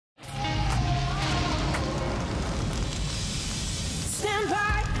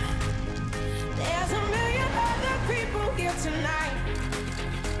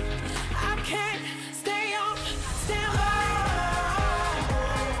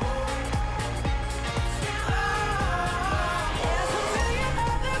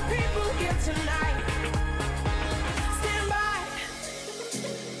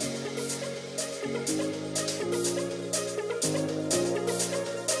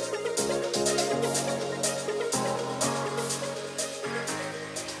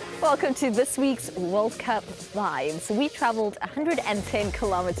welcome to this week's World Cup Vibes. We travelled 110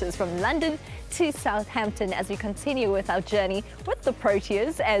 kilometres from London to Southampton as we continue with our journey with the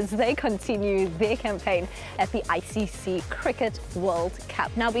Proteas as they continue their campaign at the ICC Cricket World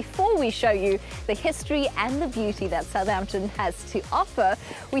Cup. Now, before we show you the history and the beauty that Southampton has to offer,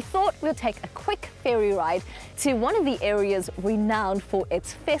 we thought we'll take a quick ferry ride to one of the areas renowned for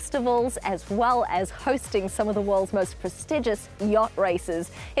its festivals as well as hosting some of the world's most prestigious yacht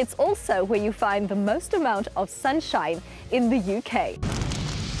races. It's also where you find the most amount of sunshine in the UK.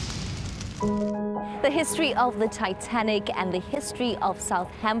 The history of the Titanic and the history of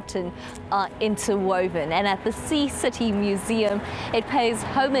Southampton are interwoven, and at the SeaCity Museum it pays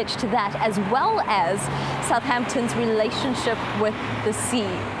homage to that as well as Southampton's relationship with the sea.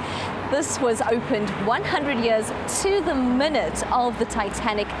 This was opened 100 years to the minute of the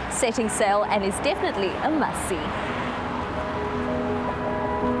Titanic setting sail and is definitely a must-see.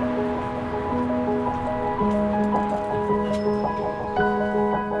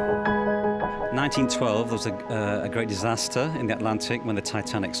 1912, there was a great disaster in the Atlantic when the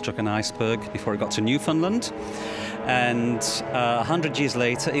Titanic struck an iceberg before it got to Newfoundland. And 100 years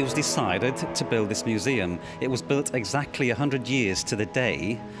later, it was decided to build this museum. It was built exactly 100 years to the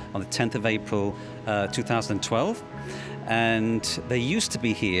day on the 10th of April 2012. And there used to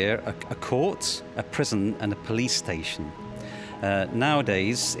be here a court, a prison, and a police station.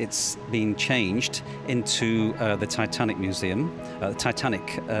 Nowadays, it's been changed into the Titanic Museum, the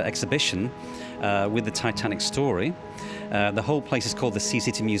Titanic exhibition with the Titanic Story. The whole place is called the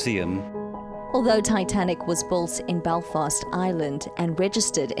SeaCity Museum. Although Titanic was built in Belfast, Ireland and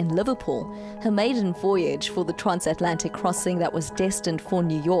registered in Liverpool, her maiden voyage for the transatlantic crossing that was destined for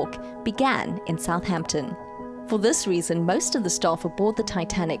New York began in Southampton. For this reason, most of the staff aboard the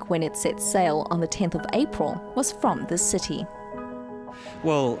Titanic when it set sail on the 10th of April was from this city.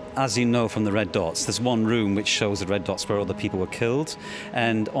 Well, as you know from the red dots, there's one room which shows the red dots where other people were killed,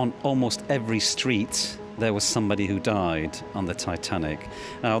 and on almost every street there was somebody who died on the Titanic.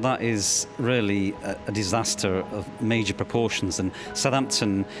 Now that is really a disaster of major proportions, and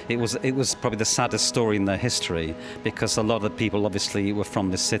Southampton, it was probably the saddest story in their history because a lot of the people obviously were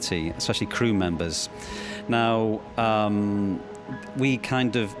from this city, especially crew members. Now we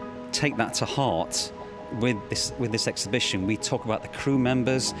kind of take that to heart. With this exhibition, we talk about the crew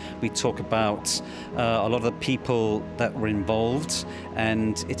members, we talk about a lot of the people that were involved,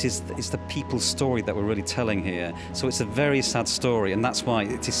 and it's the people's story that we're really telling here. So it's a very sad story, and that's why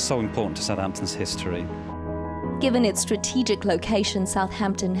it is so important to Southampton's history. Given its strategic location,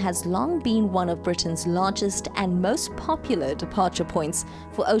 Southampton has long been one of Britain's largest and most popular departure points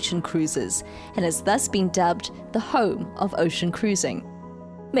for ocean cruises, and has thus been dubbed the home of ocean cruising.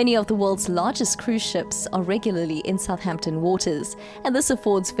 Many of the world's largest cruise ships are regularly in Southampton waters, and this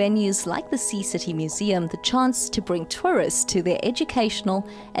affords venues like the SeaCity Museum the chance to bring tourists to their educational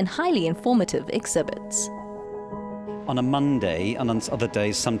and highly informative exhibits. On a Monday, and on other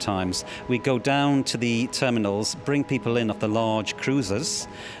days sometimes, we go down to the terminals, bring people in off the large cruisers,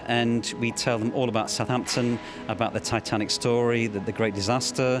 and we tell them all about Southampton, about the Titanic story, the great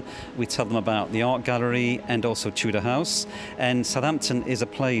disaster. We tell them about the art gallery and also Tudor House. And Southampton is a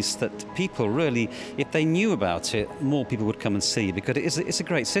place that people really, if they knew about it, more people would come and see, because it's a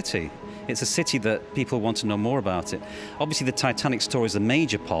great city. It's a city that people want to know more about it. Obviously, the Titanic story is a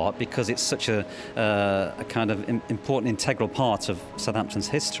major part because it's such a kind of important, integral part of Southampton's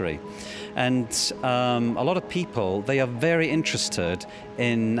history. And a lot of people, they are very interested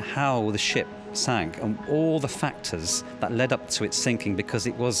in how the ship sank and all the factors that led up to its sinking, because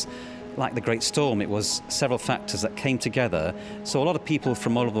it was like the Great Storm. It was several factors that came together. So a lot of people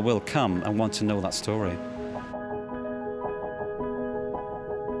from all over the world come and want to know that story.